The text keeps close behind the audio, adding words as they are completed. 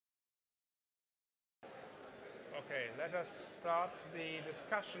Okay, let us start the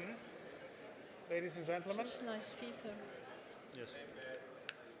discussion, ladies and gentlemen. Such nice people. Yes.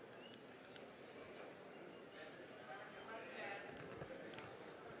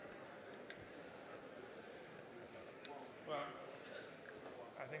 Well,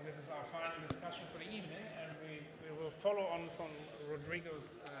 I think this is our final discussion for the evening, and we will follow on from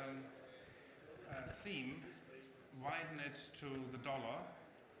Rodrigo's theme, widen it to the dollar,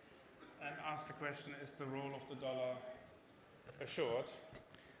 and ask the question, is the role of the dollar assured?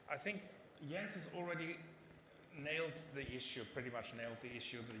 I think Jens has already nailed the issue, pretty much nailed the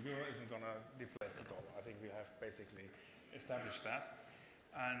issue. The euro isn't going to displace the dollar. I think we have basically established that.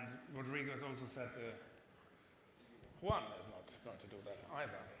 And Rodrigo has also said the Juan is not going to do that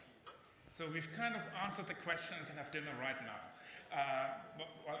either. So we've kind of answered the question and can have dinner right now.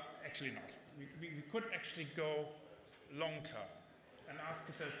 Well, actually not. We could actually go long term and ask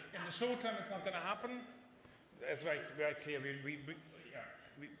yourself, in the short term it's not going to happen. It's very, very clear.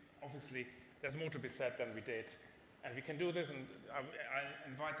 Obviously, there's more to be said than we did. And we can do this, and I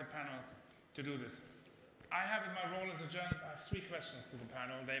invite the panel to do this. I have, in my role as a journalist, I have 3 questions to the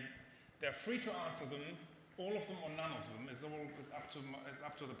panel. They're free to answer them, all of them or none of them. It's up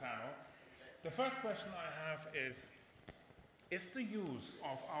to the panel. The first question I have is the use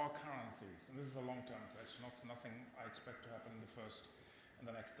of our currencies, and this is a long-term question, nothing I expect to happen in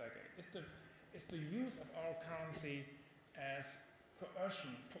the next decade, is the use of our currency as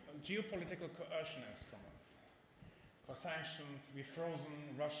coercion, geopolitical coercion instruments. For sanctions, we've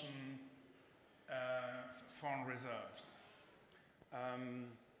frozen Russian foreign reserves,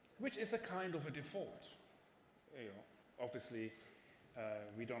 which is a kind of a default. Obviously,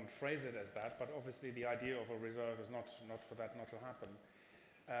 we don't phrase it as that, but obviously the idea of a reserve is not for that not to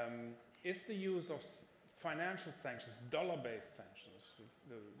happen. Is the use of financial sanctions, dollar-based sanctions,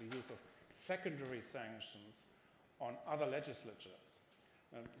 the use of secondary sanctions on other legislatures,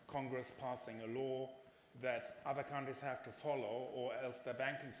 Congress passing a law that other countries have to follow, or else their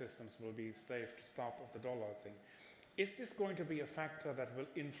banking systems will be starved of the dollar thing. Is this going to be a factor that will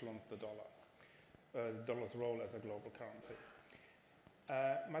influence the dollar's role as a global currency?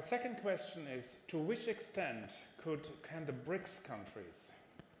 My second question is, to which extent can the BRICS countries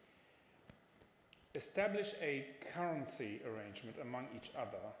establish a currency arrangement among each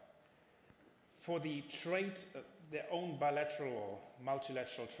other for the trade, their own bilateral or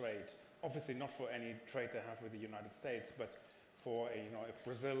multilateral trade? Obviously not for any trade they have with the United States, but for if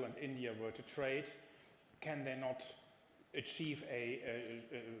Brazil and India were to trade, can they not achieve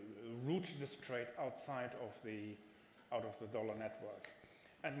route this trade outside of the dollar network?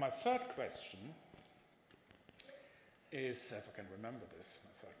 And my third question is, if I can remember this,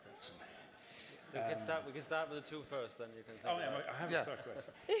 my third question. We can start with the 2 first, then you can say. Oh, yeah, I have a third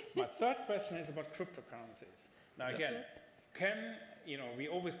question. My third question is about cryptocurrencies. Now, again, we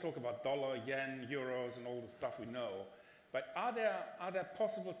always talk about dollar, yen, euros, and all the stuff we know, but are there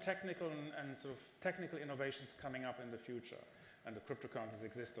possible technical and sort of technical innovations coming up in the future? And the cryptocurrencies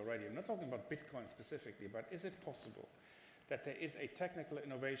exist already. I'm not talking about Bitcoin specifically, but is it possible that there is a technical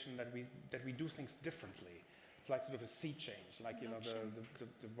innovation that we do things differently? It's like sort of a sea change, like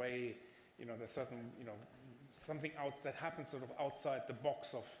the way there's certain something else that happens sort of outside the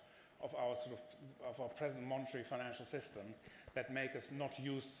box of our present monetary financial system that make us not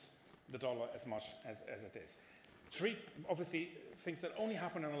use the dollar as much as it is. 3, obviously, things that only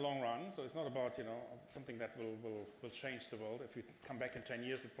happen in the long run, so it's not about something that will change the world. If we come back in 10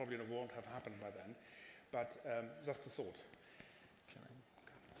 years, it probably won't have happened by then. But just a thought.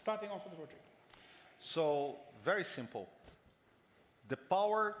 Starting off with Rodrigo. So, very simple. The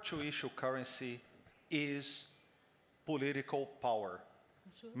power to issue currency is political power.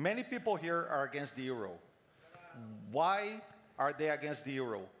 Many people here are against the euro. Why are they against the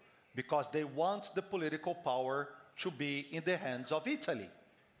euro? Because they want the political power to be in the hands of Italy.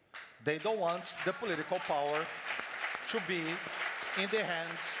 They don't want the political power to be in the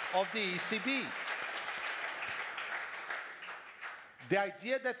hands of the ECB. The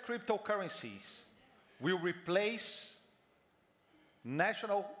idea that cryptocurrencies will replace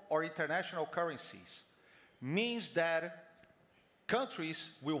national or international currencies means that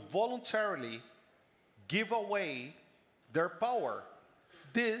countries will voluntarily give away their power.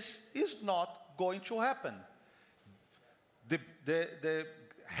 This is not going to happen. The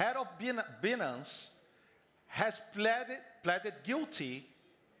head of Binance has pleaded guilty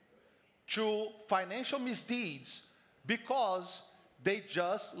to financial misdeeds because they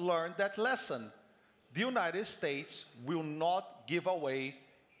just learned that lesson. The United States will not give away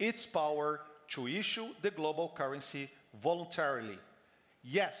its power to issue the global currency voluntarily.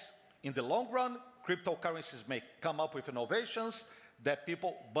 Yes, in the long run, cryptocurrencies may come up with innovations that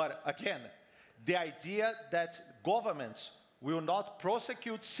people, but again, the idea that governments will not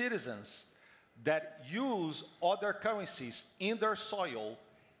prosecute citizens that use other currencies in their soil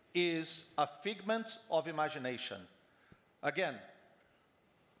is a figment of imagination. Again,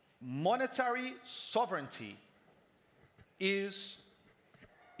 monetary sovereignty is,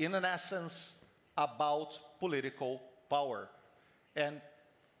 in an essence, about political power. And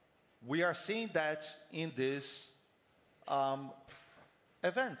we are seeing that in this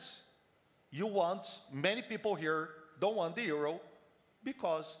events. Many people here don't want the euro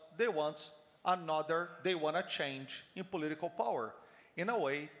because they want a change in political power. In a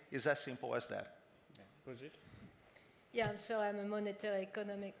way, it's as simple as that. Okay. Brigitte? Yeah, so I'm a monetary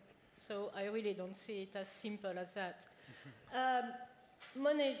economic, so I really don't see it as simple as that.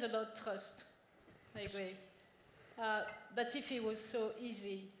 Money is about trust, I agree. But if it was so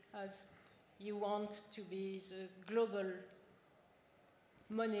easy as you want to be the global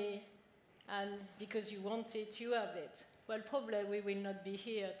money, and because you want it, you have it, well, probably we will not be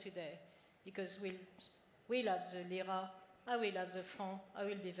here today, because we'll have the lira, I will have the franc, I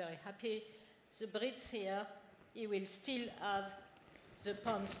will be very happy. The Brits here, he will still have the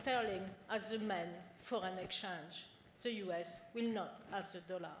pound sterling as the main foreign exchange. The US will not have the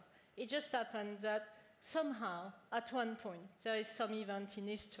dollar. It just happened that somehow, at one point, there is some event in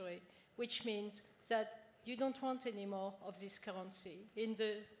history which means that you don't want any more of this currency. In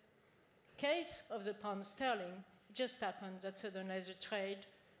the case of the pound sterling, it just happened that suddenly the trade,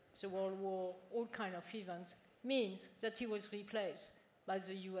 the World War, all kind of events, means that it was replaced by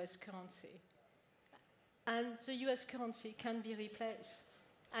the US currency. And the US currency can be replaced.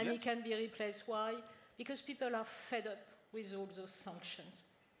 And it can be replaced, why? Because people are fed up with all those sanctions.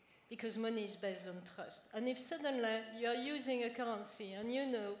 Because money is based on trust. And if suddenly you are using a currency and you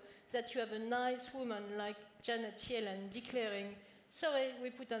know that you have a nice woman like Janet Yellen declaring, sorry, we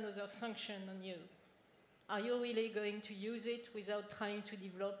put another sanction on you, are you really going to use it without trying to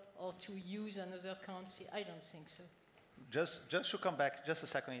develop or to use another currency? I don't think so. Just to come back, just a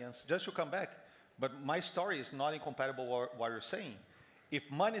second, Jens, just to come back, but my story is not incompatible with what you're saying. If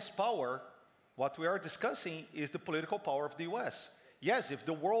money is power, what we are discussing is the political power of the US. Yes, if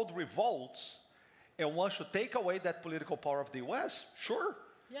the world revolts and wants to take away that political power of the US, sure.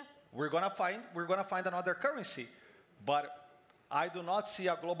 Yeah. We're gonna find another currency. But I do not see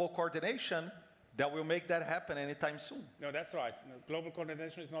a global coordination that will make that happen anytime soon. No, that's right. No, global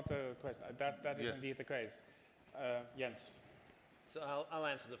coordination is not the question. That is indeed the case. Jens. So I'll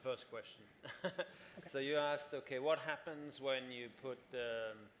answer the first question. Okay. So you asked, okay, what happens when you put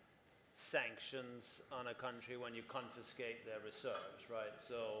sanctions on a country when you confiscate their reserves, right?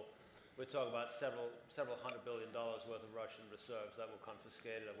 So we're talking about several $100 billion worth of Russian reserves that were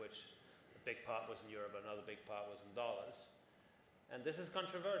confiscated, of which a big part was in euro, but another big part was in dollars. And this is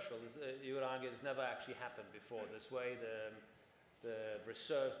controversial. You would argue it's never actually happened before this way. The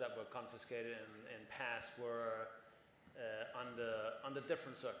reserves that were confiscated in past were under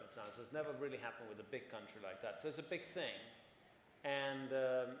different circumstances. It's never really happened with a big country like that. So it's a big thing. And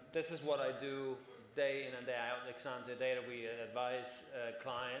this is what I do day in and day out. Exante Data, we advise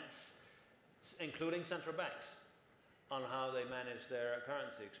clients, including central banks, on how they manage their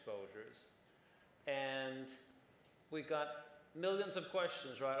currency exposures. And we got millions of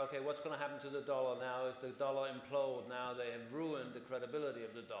questions, right? Okay, what's going to happen to the dollar now? Is the dollar implode now? They have ruined the credibility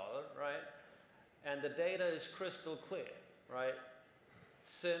of the dollar, right? And the data is crystal clear, right?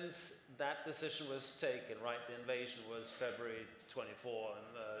 Since that decision was taken, right, the invasion was February 24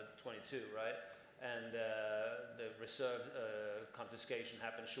 and 22, right? And the reserve confiscation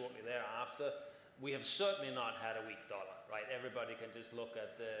happened shortly thereafter. We have certainly not had a weak dollar, right? Everybody can just look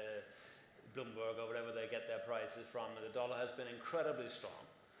at the Bloomberg or whatever they get their prices from. The dollar has been incredibly strong.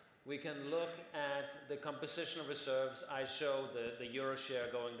 We can look at the composition of reserves. I showed the euro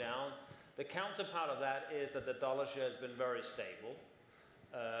share going down. The counterpart of that is that the dollar share has been very stable.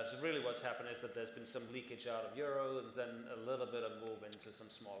 So really what's happened is that there's been some leakage out of euro and then a little bit of move into some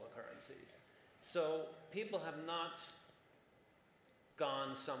smaller currencies. So people have not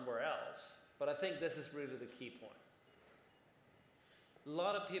gone somewhere else, but I think this is really the key point. A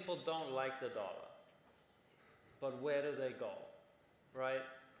lot of people don't like the dollar, but where do they go, right?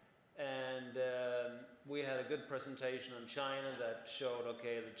 And we had a good presentation on China that showed,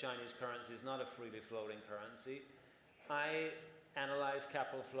 okay, the Chinese currency is not a freely floating currency. I analyze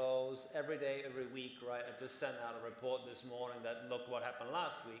capital flows every day, every week, right? I just sent out a report this morning that looked what happened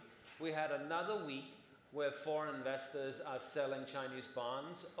last week. We had another week where foreign investors are selling Chinese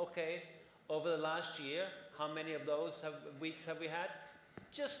bonds. Okay, over the last year, how many of those weeks have we had?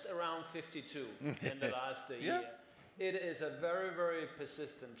 just around 52 in the last year. It is a very, very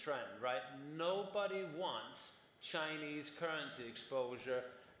persistent trend, right? Nobody wants Chinese currency exposure,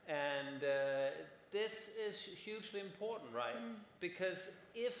 and this is hugely important, right? Because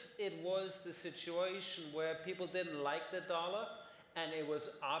if it was the situation where people didn't like the dollar and it was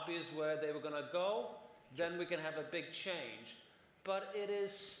obvious where they were going to go, then we can have a big change. But it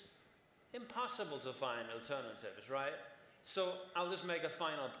is impossible to find alternatives, right? So I'll just make a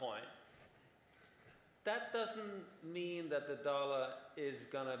final point. That doesn't mean that the dollar is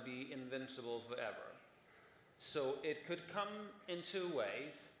going to be invincible forever. So it could come in two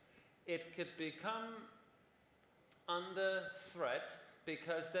ways. It could become under threat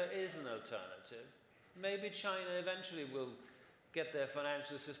because there is an alternative. Maybe China eventually will get their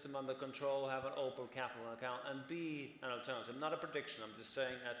financial system under control, have an open capital account, and be an alternative. Not a prediction, I'm just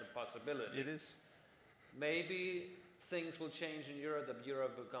saying as a possibility. It is. Maybe things will change in Europe, that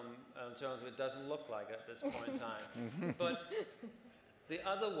Europe become an alternative. It doesn't look like it at this point in time. But the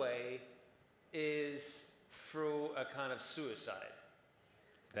other way is through a kind of suicide.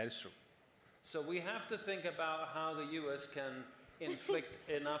 That is true. So we have to think about how the US can inflict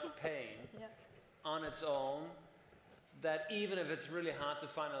enough pain on its own that even if it's really hard to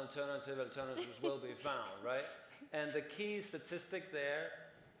find alternatives will be found, right? And the key statistic there,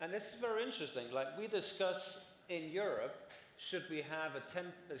 and this is very interesting, like we discuss in Europe, should we have a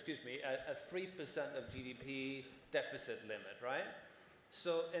 3% of GDP deficit limit, right?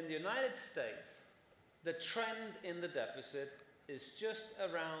 So in the United States, the trend in the deficit is just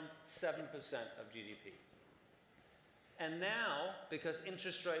around 7% of GDP. And now, because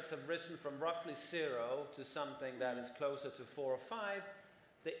interest rates have risen from roughly 0 to something that is closer to 4 or 5,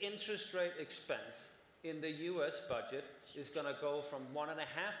 the interest rate expense in the US budget is going to go from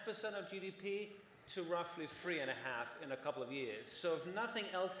 1.5% of GDP to roughly 3.5% in a couple of years. So if nothing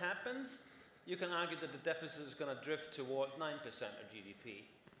else happens, you can argue that the deficit is going to drift toward 9% of GDP.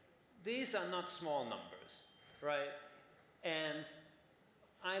 These are not small numbers, right? And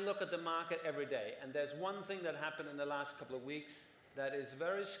I look at the market every day, and there's one thing that happened in the last couple of weeks that is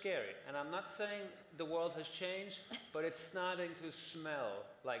very scary. And I'm not saying the world has changed, but it's starting to smell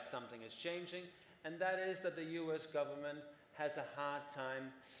like something is changing, and that is that the US government has a hard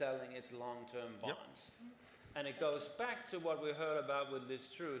time selling its long-term bonds. And it goes back to what we heard about with Liz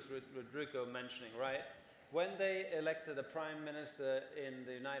Truss, Rodrigo mentioning, right? When they elected a prime minister in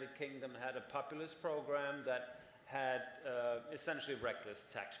the United Kingdom, had a populist program that had essentially reckless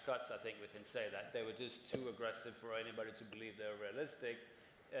tax cuts. I think we can say that. They were just too aggressive for anybody to believe they were realistic.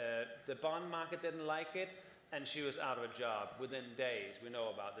 The bond market didn't like it, and she was out of a job within days. We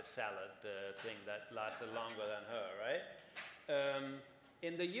know about the salad thing that lasted longer than her, right?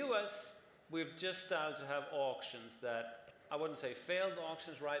 In the US, we've just started to have auctions that, I wouldn't say failed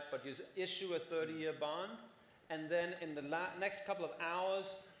auctions, right, but you issue a 30-year bond, and then in the next couple of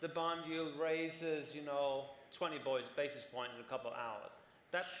hours, the bond yield raises, 20 basis points in a couple of hours.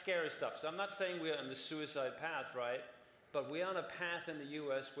 That's scary stuff. So I'm not saying we're on the suicide path, right? But we're on a path in the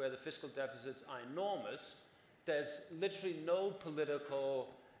US where the fiscal deficits are enormous. There's literally no political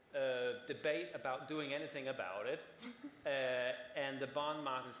debate about doing anything about it. And the bond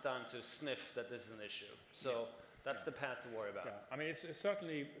market is starting to sniff that this is an issue. So that's the path to worry about. Yeah. I mean, it's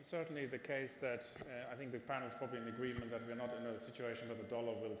certainly the case that I think the panel is probably in agreement that we're not in a situation where the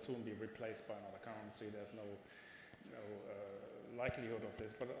dollar will soon be replaced by another currency. There's no likelihood of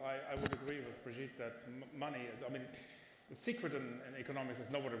this. But I would agree with Brigitte that money, I mean, the secret in economics is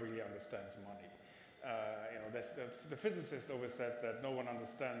nobody really understands money. The physicist always said that no one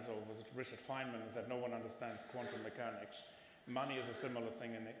understands, or was it Richard Feynman, said no one understands quantum mechanics. Money is a similar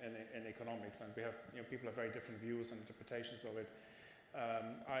thing in economics, and we have people have very different views and interpretations of it.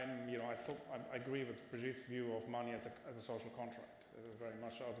 I agree with Brigitte's view of money as a social contract. It's very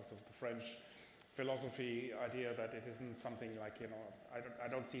much out of the French philosophy idea that it isn't something like I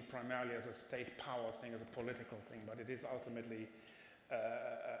don't see it primarily as a state power thing, as a political thing, but it is ultimately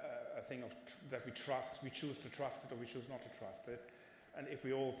a thing that we trust. We choose to trust it or we choose not to trust it. And if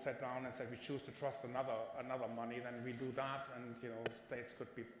we all sat down and said we choose to trust another money, then we do that, and states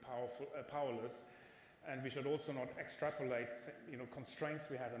could be powerless. And we should also not extrapolate constraints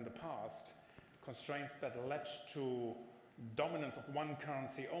we had in the past, constraints that led to dominance of one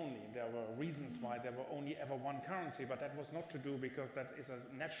currency only. There were reasons why there were only ever one currency, but that was not to do because that is a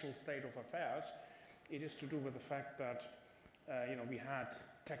natural state of affairs. It is to do with the fact that we had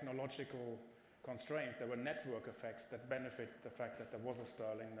technological constraints. There were network effects that benefit the fact that there was a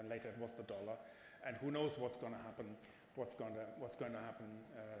sterling, then later it was the dollar, and who knows what's going to happen? What's going to happen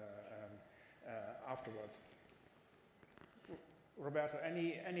afterwards? Roberto,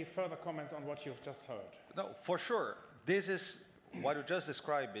 any further comments on what you've just heard? No, for sure. This is what you just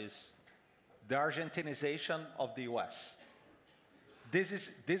described is the Argentinization of the US. This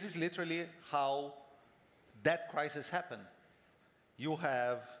is literally how that crisis happened. You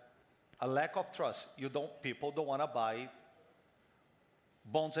have a lack of trust. People don't want to buy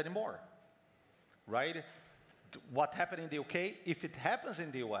bonds anymore, right? What happened in the UK, if it happens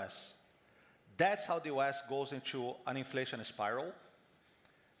in the US, that's how the US goes into an inflation spiral.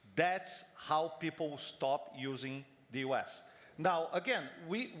 That's how people stop using the US. Now, again,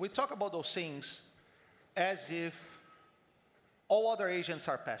 we talk about those things as if all other agents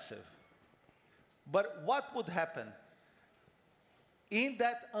are passive. But what would happen? In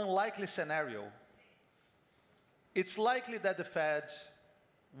that unlikely scenario, it's likely that the Fed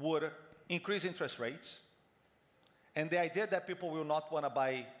would increase interest rates, and the idea that people will not want to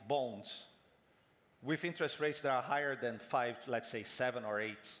buy bonds with interest rates that are higher than 5, let's say 7 or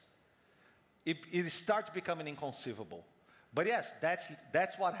 8, it starts becoming inconceivable. But yes,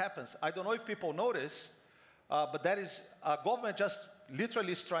 that's what happens. I don't know if people notice, but that is, government just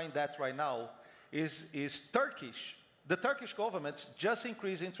literally is trying that right now, is Turkish. The Turkish government just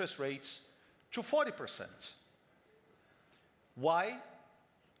increased interest rates to 40%. Why?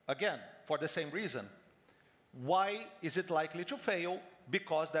 Again, for the same reason. Why is it likely to fail?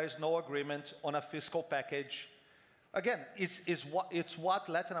 Because there is no agreement on a fiscal package. Again, it's what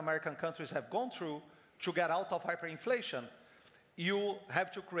Latin American countries have gone through to get out of hyperinflation. You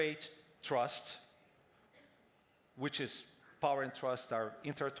have to create trust, which is power and trust are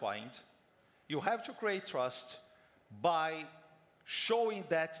intertwined. You have to create trust by showing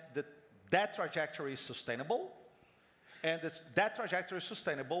that that trajectory is sustainable. And that trajectory is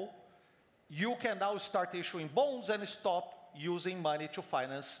sustainable, you can now start issuing bonds and stop using money to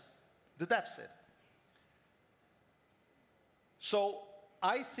finance the deficit. So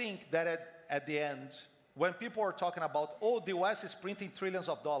I think that at the end, when people are talking about, oh, the US is printing trillions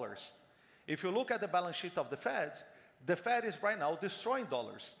of dollars, if you look at the balance sheet of the Fed is right now destroying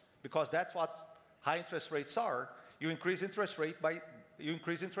dollars, because that's what high interest rates are. You increase interest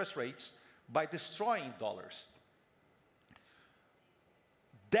rates by destroying dollars.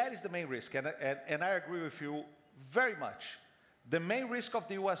 That is the main risk, and I agree with you very much. The main risk of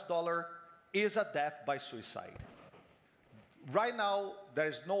the US dollar is a death by suicide. Right now, there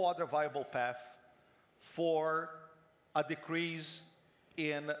is no other viable path for a decrease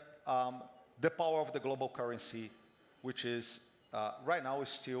in the power of the global currency, which is, right now, is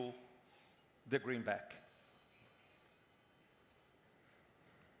still the greenback.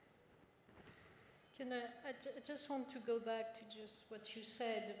 I just want to go back to just what you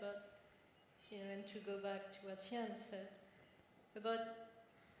said about, and to go back to what Jens said, about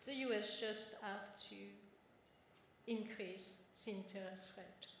the US just have to increase the interest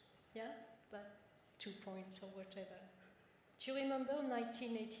rate, yeah, by 2 points or whatever. Do you remember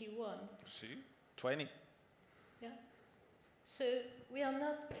 1981? See, 20. Yeah. So we are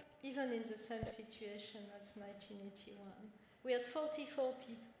not even in the same situation as 1981. We had 44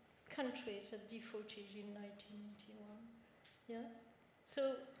 countries that defaulted in 1981. Yeah?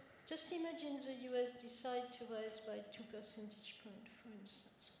 So just imagine the US decide to raise by 2 percentage points, for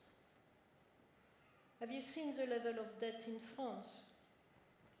instance. Have you seen the level of debt in France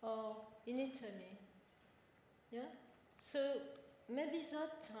or in Italy? Yeah? So maybe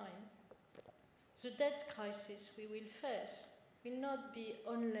that time, the debt crisis we will face will not be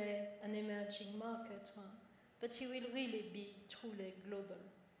only an emerging market one, but it will really be truly global.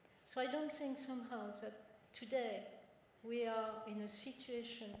 So I don't think somehow that today we are in a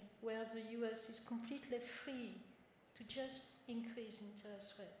situation where the US is completely free to just increase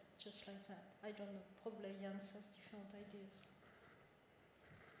interest rate, just like that. I don't know, probably Jens has different ideas.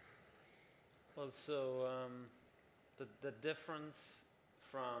 Well, so the difference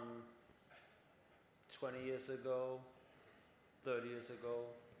from 20 years ago, 30 years ago,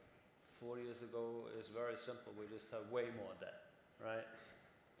 40 years ago is very simple. We just have way more debt, right?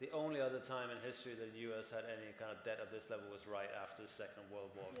 The only other time in history that the US had any kind of debt of this level was right after the Second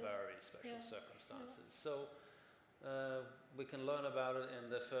World War, very special circumstances. So we can learn about it in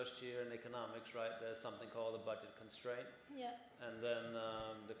the first year in economics, right? There's something called a budget constraint. Yeah. And then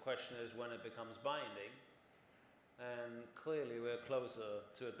the question is when it becomes binding. And clearly we're closer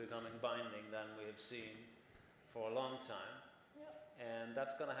to it becoming binding than we have seen for a long time. And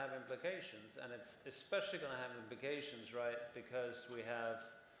that's going to have implications, and it's especially going to have implications, right, because we have,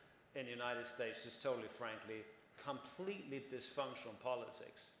 in the United States, just totally frankly, completely dysfunctional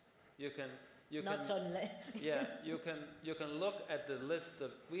politics. You can Not only. Yeah, you can look at the list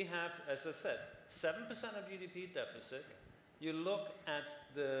of, we have, as I said, 7% of GDP deficit, you look at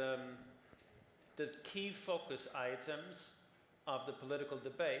the key focus items of the political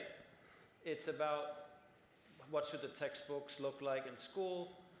debate, it's about what should the textbooks look like in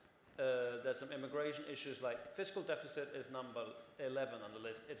school. There's some immigration issues like fiscal deficit is number 11 on the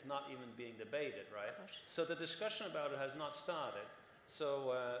list. It's not even being debated, right? So the discussion about it has not started.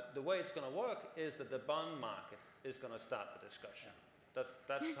 So the way it's going to work is that the bond market is going to start the discussion. That's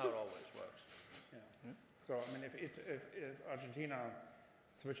how it always works. Yeah. So I mean, if Argentina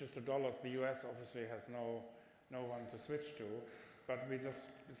switches to dollars, the US obviously has no one to switch to. But we're just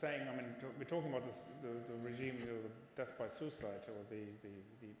saying, I mean, we're talking about this, the regime, the death by suicide, or the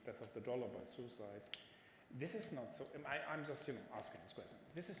death of the dollar by suicide. This is not so. I'm just asking this question.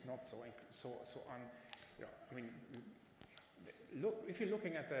 This is not so. I mean, look. If you're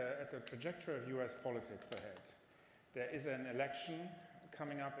looking at the trajectory of U.S. politics ahead, there is an election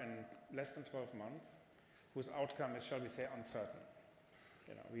coming up in less than 12 months, whose outcome is, shall we say, uncertain.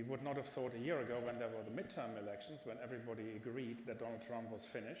 We would not have thought a year ago, when there were the midterm elections, when everybody agreed that Donald Trump was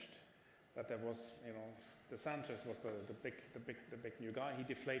finished, that there was, DeSantis was the big new guy. He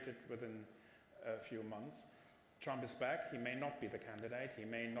deflated within a few months. Trump is back. He may not be the candidate. He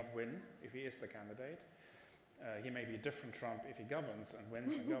may not win if he is the candidate. He may be a different Trump if he governs and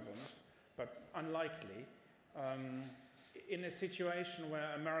wins and governs, but unlikely. In a situation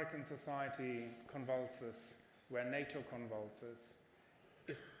where American society convulses, where NATO convulses,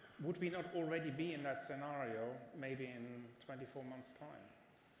 would we not already be in that scenario maybe in 24 months' time?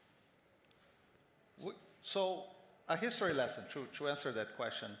 So a history lesson to answer that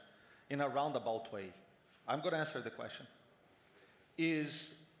question in a roundabout way. I'm going to answer the question.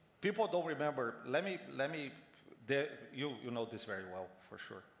 Is people don't remember, you know this very well for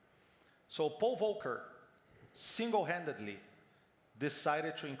sure. So Paul Volcker single-handedly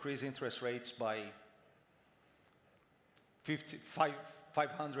decided to increase interest rates by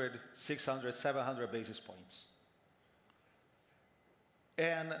 500, 600, 700 basis points.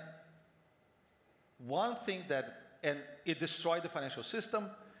 And one thing and it destroyed the financial system,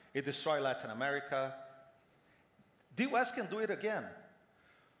 it destroyed Latin America. The US can do it again,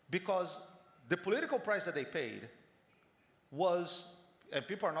 because the political price that they paid was, and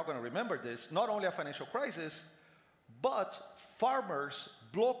people are not going to remember this, not only a financial crisis, but farmers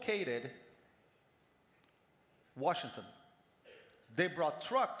blockaded Washington. They brought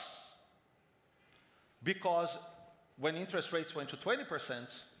trucks because when interest rates went to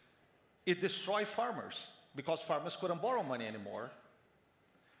 20%, it destroyed farmers because farmers couldn't borrow money anymore.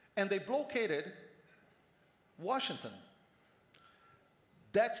 And they blockaded Washington.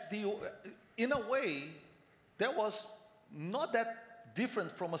 In a way, that was not that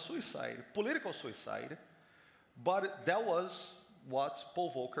different from a suicide, political suicide, but that was what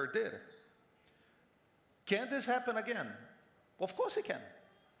Paul Volcker did. Can this happen again? Of course it can.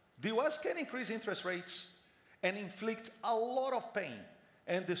 The US can increase interest rates and inflict a lot of pain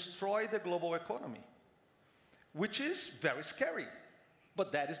and destroy the global economy, which is very scary.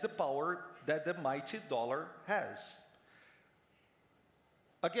 But that is the power that the mighty dollar has.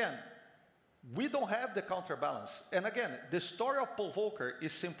 Again, we don't have the counterbalance. And again, the story of Paul Volcker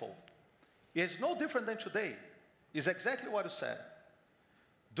is simple. It's no different than today. It's exactly what you said.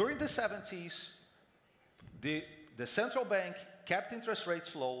 During the 70s, the central bank kept interest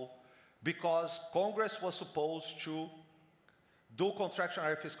rates low because Congress was supposed to do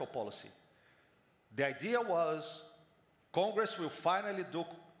contractionary fiscal policy. The idea was Congress will finally do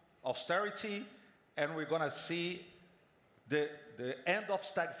austerity, and we're going to see the end of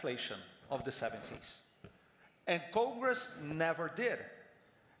stagflation of the 70s. And Congress never did.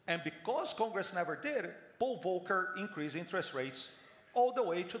 And because Congress never did, Paul Volcker increased interest rates all the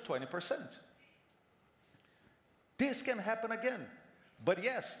way to 20%. This can happen again. But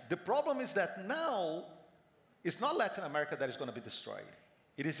yes, the problem is that now it's not Latin America that is going to be destroyed.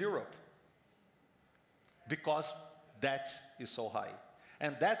 It is Europe. Because debt is so high.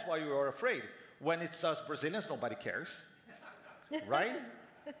 And that's why you are afraid. When it's us Brazilians, nobody cares. Right?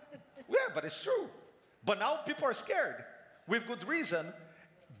 Yeah, but it's true. But now people are scared with good reason.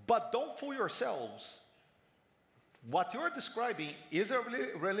 But don't fool yourselves. What you're describing is a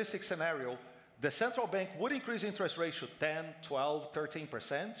realistic scenario. The central bank would increase interest rates to 10, 12,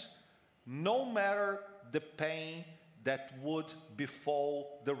 13%, no matter the pain that would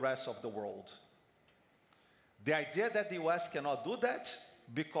befall the rest of the world. The idea that the US cannot do that,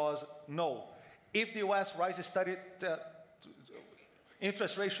 because no, if the US rises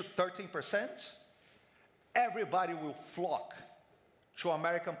interest rate to 13%, everybody will flock to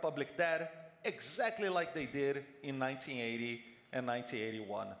American public debt exactly like they did in 1980 and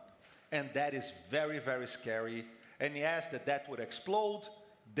 1981. And that is very, very scary. And yes, the debt would explode.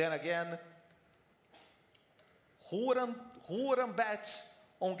 Then again, who wouldn't bet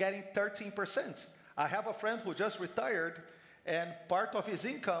on getting 13%? I have a friend who just retired, and part of his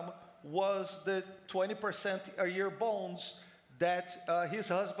income was the 20% a year bonds that his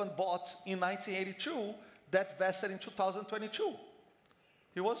husband bought in 1982 that vested in 2022.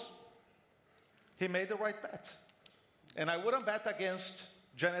 He made the right bet. And I wouldn't bet against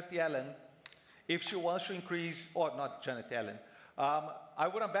Janet Yellen if she wants to increase, or not Janet Yellen. I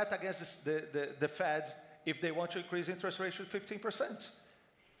wouldn't bet against the Fed if they want to increase interest rates to 15%.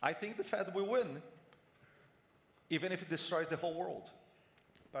 I think the Fed will win, even if it destroys the whole world.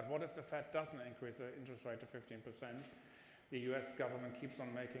 But what if the Fed doesn't increase the interest rate to 15%? The US government keeps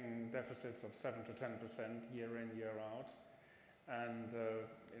on making deficits of 7 to 10% year in, year out. And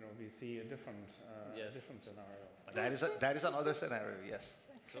we see a different scenario. That is another scenario, yes.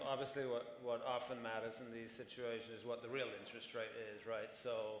 So obviously what often matters in these situations is what the real interest rate is, right?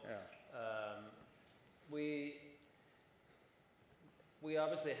 So we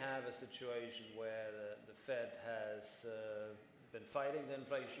obviously have a situation where the Fed has been fighting the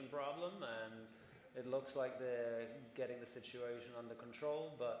inflation problem, and it looks like they're getting the situation under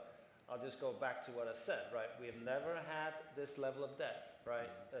control, but I'll just go back to what I said, right? We have never had this level of debt, right?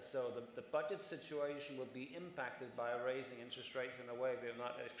 So the budget situation will be impacted by raising interest rates in a way we have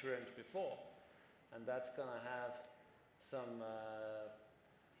not experienced before. And that's going to have some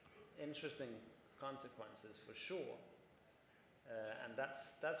interesting consequences for sure. And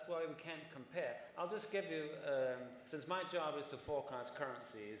that's why we can't compare. I'll just give you, since my job is to forecast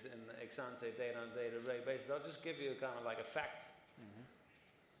currencies in Exante Data on day-to-day basis, I'll just give you kind of like a fact.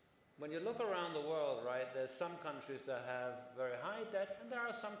 When you look around the world, right, there's some countries that have very high debt, and there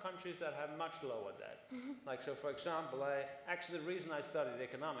are some countries that have much lower debt. Like, so for example, actually the reason I studied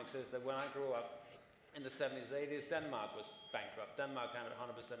economics is that when I grew up in the 70s, 80s, Denmark was bankrupt. Denmark had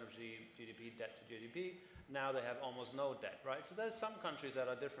 100% of GDP, debt to GDP. Now they have almost no debt, right? So there's some countries that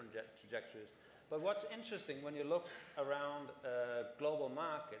are different trajectories. But what's interesting when you look around global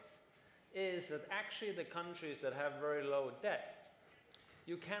markets is that actually the countries that have very low debt,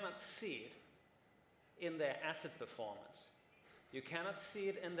 you cannot see it in their asset performance. You cannot see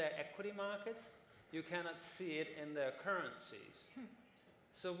it in their equity markets. You cannot see it in their currencies.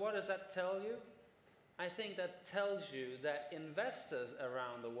 So what does that tell you? I think that tells you that investors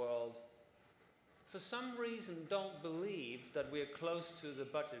around the world, for some reason, don't believe that we're close to the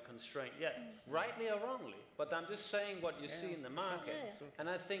budget constraint yet, rightly or wrongly. But I'm just saying what you see in the market. And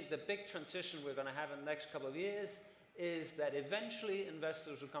I think the big transition we're going to have in the next couple of years is that eventually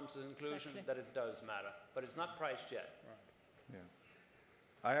investors will come to the conclusion that it does matter, but it's not priced yet. Right.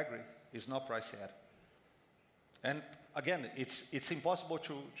 Yeah, I agree. It's not priced yet. And again, it's impossible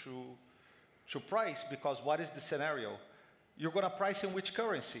to price, because what is the scenario? You're going to price in which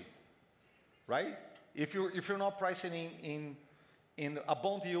currency, right? If you're not pricing in a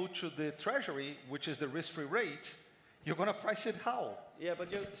bond yield to the treasury, which is the risk-free rate, you're going to price it how? Yeah, but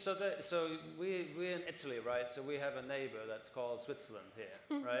so we're in Italy, right? So we have a neighbor that's called Switzerland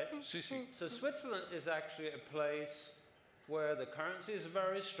here, right? So Switzerland is actually a place where the currency is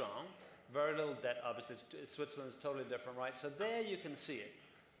very strong, very little debt, obviously. Switzerland is totally different, right? So there you can see it.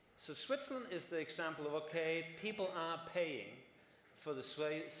 So Switzerland is the example of, okay, people are paying for the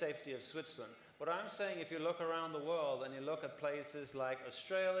safety of Switzerland. What I'm saying, if you look around the world and you look at places like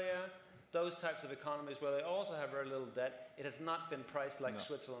Australia, those types of economies where they also have very little debt, it has not been priced like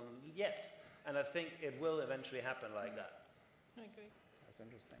Switzerland yet. And I think it will eventually happen like that. I agree. That's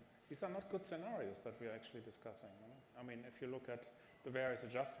interesting. These are not good scenarios that we're actually discussing. No? I mean, if you look at the various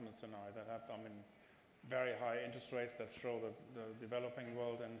adjustment scenarios that have, very high interest rates that throw the developing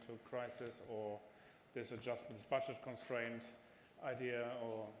world into crisis, or this adjustments budget constraint idea,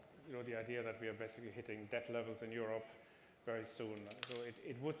 or the idea that we are basically hitting debt levels in Europe very soon. So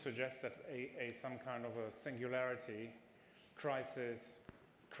it would suggest that some kind of a singularity, crisis,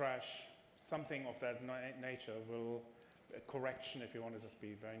 crash, something of that nature will, a correction, if you want to just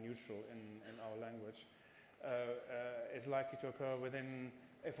be very neutral in our language, is likely to occur within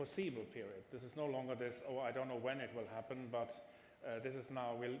a foreseeable period. This is no longer this, I don't know when it will happen, but this is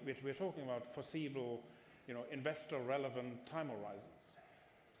now, we're talking about foreseeable, investor-relevant time horizons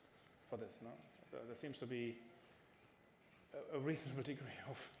for this, no? There seems to be a reasonable degree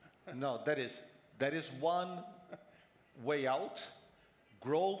of... No, that is one way out.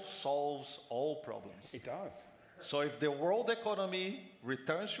 Growth solves all problems. It does. So if the world economy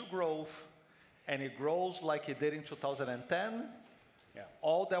returns to growth, and it grows like it did in 2010,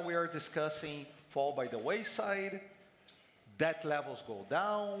 all that we are discussing fall by the wayside, debt levels go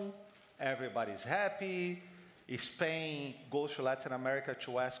down, everybody's happy, Spain goes to Latin America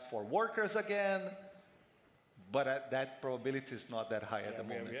to ask for workers again, but that probability is not that high at the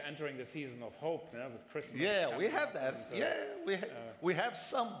moment. We're entering the season of hope now with Christmas. Yeah, we have that. So, we have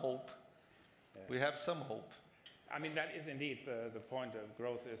some hope. Yeah. We have some hope. I mean, that is indeed the point of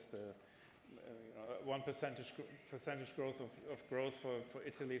growth is the 1% growth of growth for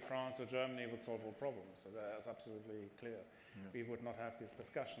Italy, France, or Germany would solve all problems. So that's absolutely clear. Yeah. We would not have these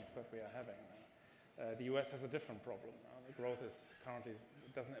discussions that we are having. The US has a different problem. The growth is currently,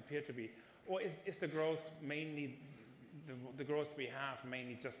 doesn't appear to be, or is the growth mainly, the growth we have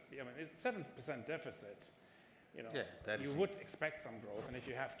mainly just, I mean, it's 7% deficit. You know, you would expect some growth, and if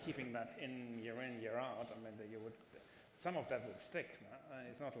you have keeping that in, year out, I mean, you would, some of that would stick. No?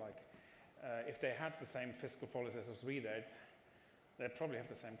 It's not like, if they had the same fiscal policies as we did, they'd probably have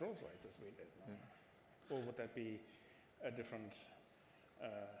the same growth rates as we did. No? Or would that be a different...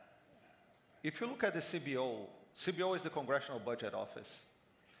 If you look at the CBO is the Congressional Budget Office,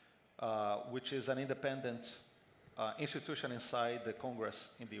 which is an independent institution inside the Congress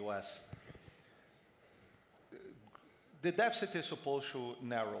in the US. The deficit is supposed to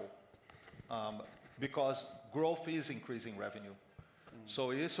narrow because growth is increasing revenue.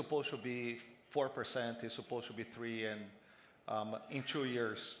 So it is supposed to be 4%, it's supposed to be 3% and in 2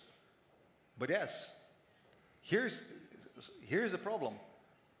 years. But yes, here's the problem.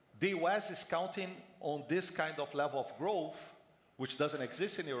 The US is counting on this kind of level of growth, which doesn't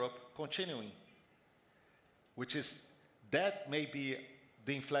exist in Europe, continuing. Which is, that may be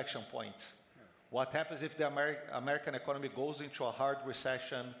the inflection point. Yeah. What happens if the American economy goes into a hard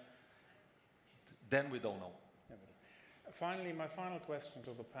recession? Then we don't know. Yeah, finally, my final question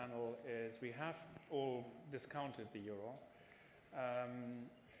to the panel is, we have all discounted the euro.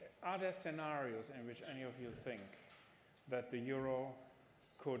 Are there scenarios in which any of you think that the euro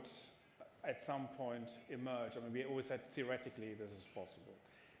could at some point emerge? I mean, we always said theoretically this is possible,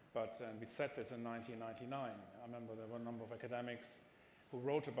 but we said this in 1999. I remember there were a number of academics who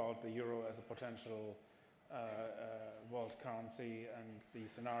wrote about the euro as a potential world currency, and the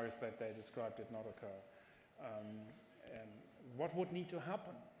scenarios that they described did not occur. And what would need to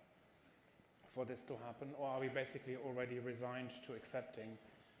happen for this to happen, or are we basically already resigned to accepting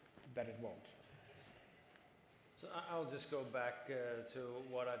that it won't? So I'll just go back to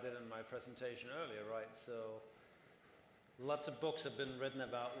what I did in my presentation earlier, right? So lots of books have been written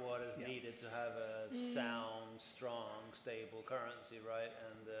about what is needed to have a sound, strong, stable currency, right?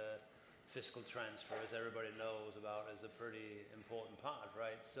 And fiscal transfer, as everybody knows about, is a pretty important part,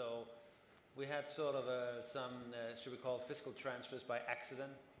 right? So we had sort of some, should we call fiscal transfers by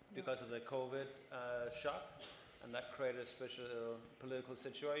accident because of the COVID shock, and that created a special political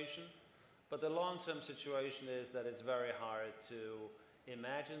situation. But the long-term situation is that it's very hard to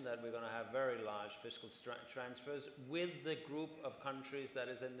imagine that we're going to have very large fiscal transfers with the group of countries that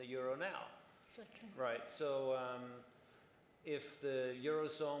is in the euro now. Exactly. Right. So if the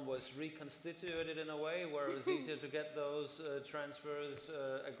eurozone was reconstituted in a way where it was easier to get those transfers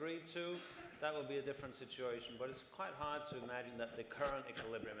agreed to, that would be a different situation. But it's quite hard to imagine that the current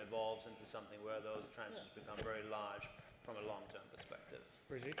equilibrium evolves into something where those transfers become very large from a long-term perspective.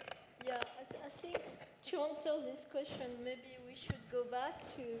 Brigitte? Yeah, I think to answer this question, maybe we should go back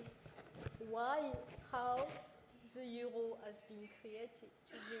to how the euro has been created,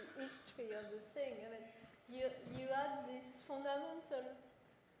 to the history of the thing. I mean, you had this fundamental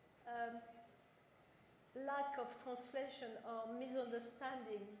lack of translation or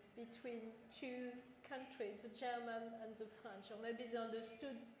misunderstanding between two countries, the German and the French, or maybe they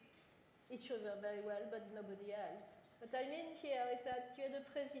understood each other very well, but nobody else. What I mean here is that you had a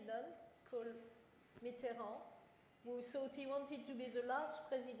president called Mitterrand who thought he wanted to be the last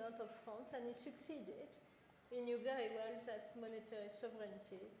president of France, and he succeeded. He knew very well that monetary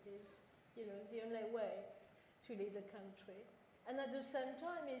sovereignty is, the only way to lead a country. And at the same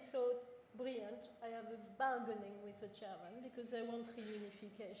time, he thought, brilliant, I have a bargaining with the German because they want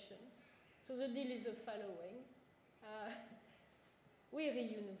reunification. So the deal is the following. We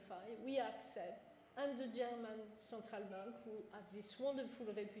reunify, we accept, and the German central bank, who had this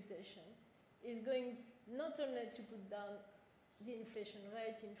wonderful reputation, is going not only to put down the inflation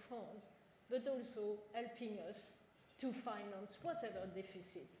rate in France, but also helping us to finance whatever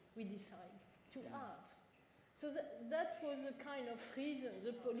deficit we decide to have. So that was the kind of reason,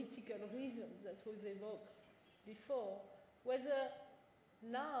 the political reason that was evoked before. Whether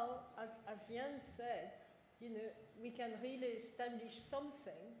now, as Jens said, we can really establish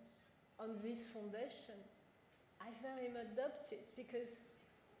something on this foundation, I very much adopt it, because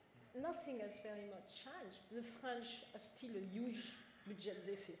nothing has very much changed. The French are still a huge budget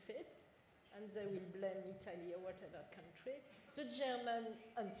deficit. and they will blame Italy or whatever country. The German,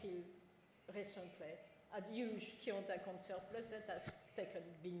 until recently, had huge current account surplus that has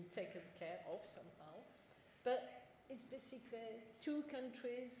been taken care of somehow. But it's basically two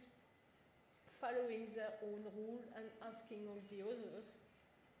countries following their own rule and asking all the others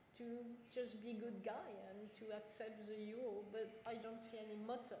to just be good guy and to accept the euro. But I don't see any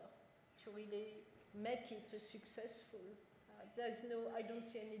motor to really make it a successful. I don't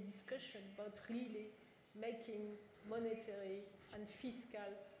see any discussion about really making monetary and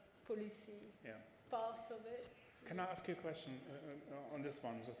fiscal policy part of it. Can I ask you a question on this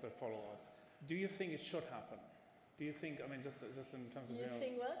one, just a follow-up? Do you think it should happen? Do you think, I mean, just in terms of... You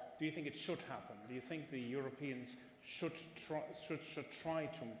think what? Do you think it should happen? Do you think the Europeans should try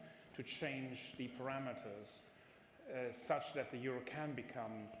to change the parameters such that the euro can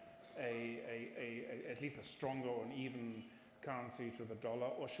become at least a stronger or an even currency to the dollar,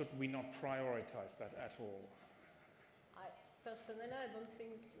 or should we not prioritize that at all? Personally, I don't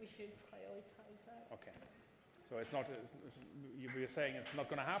think we should prioritize that. Okay. So it's not, you're saying it's not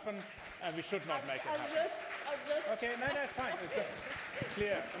going to happen, and we should not make it happen. Okay, no, that's fine. It's just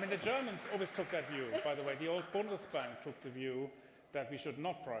clear. I mean, the Germans always took that view. By the way, the old Bundesbank took the view that we should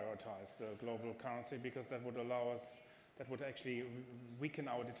not prioritize the global currency because that would allow us, that would actually weaken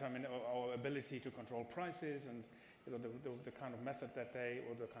our ability to control prices, and the kind of method that they,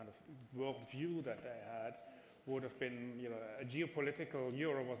 or the kind of world view that they had, would have been, a geopolitical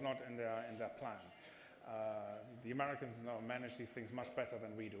euro was not in their plan. The Americans now manage these things much better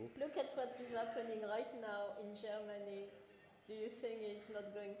than we do. Look at what is happening right now in Germany. Do you think it's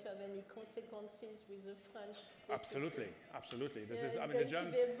not going to have any consequences with the French deficit? Absolutely, absolutely. This is, I mean, the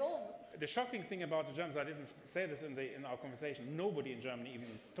Germans. To be a bomb. The shocking thing about the Germans, I didn't say this in our conversation. Nobody in Germany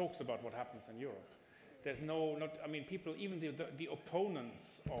even talks about what happens in Europe. There's I mean, people, even the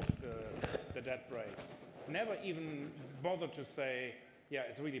opponents of the debt break, never even bothered to say, yeah,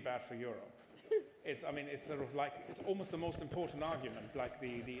 it's really bad for Europe. It's sort of like, it's almost the most important argument, like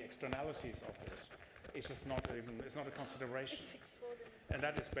the externalities of this. It's just not even, it's not a consideration. It's extraordinary. And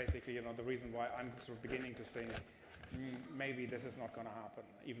that is basically, the reason why I'm sort of beginning to think maybe this is not going to happen,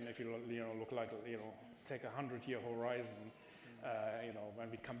 even if you look like, take a 100-year horizon,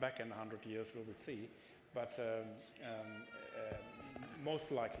 when we come back in 100 years, we will see. But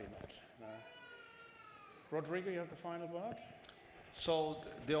most likely not. Rodrigo, you have the final word? So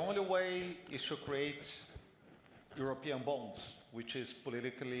the only way is to create European bonds, which is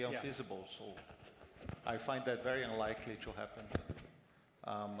politically unfeasible. So I find that very unlikely to happen.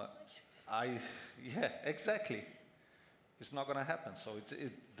 Yeah, exactly. It's not going to happen. So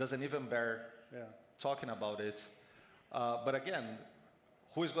it doesn't even bear talking about it. But again,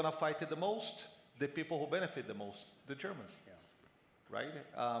 who is going to fight it the most? The people who benefit the most, the Germans. Right?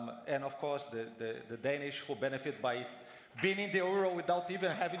 And of course, the Danish who benefit by being in the euro without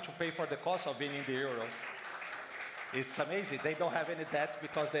even having to pay for the cost of being in the euro. It's amazing. They don't have any debt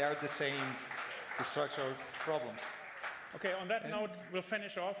because they are the same structural problems. Okay, on that note, we'll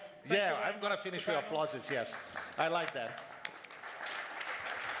finish off. I'm going to finish with applauses, yes. I like that.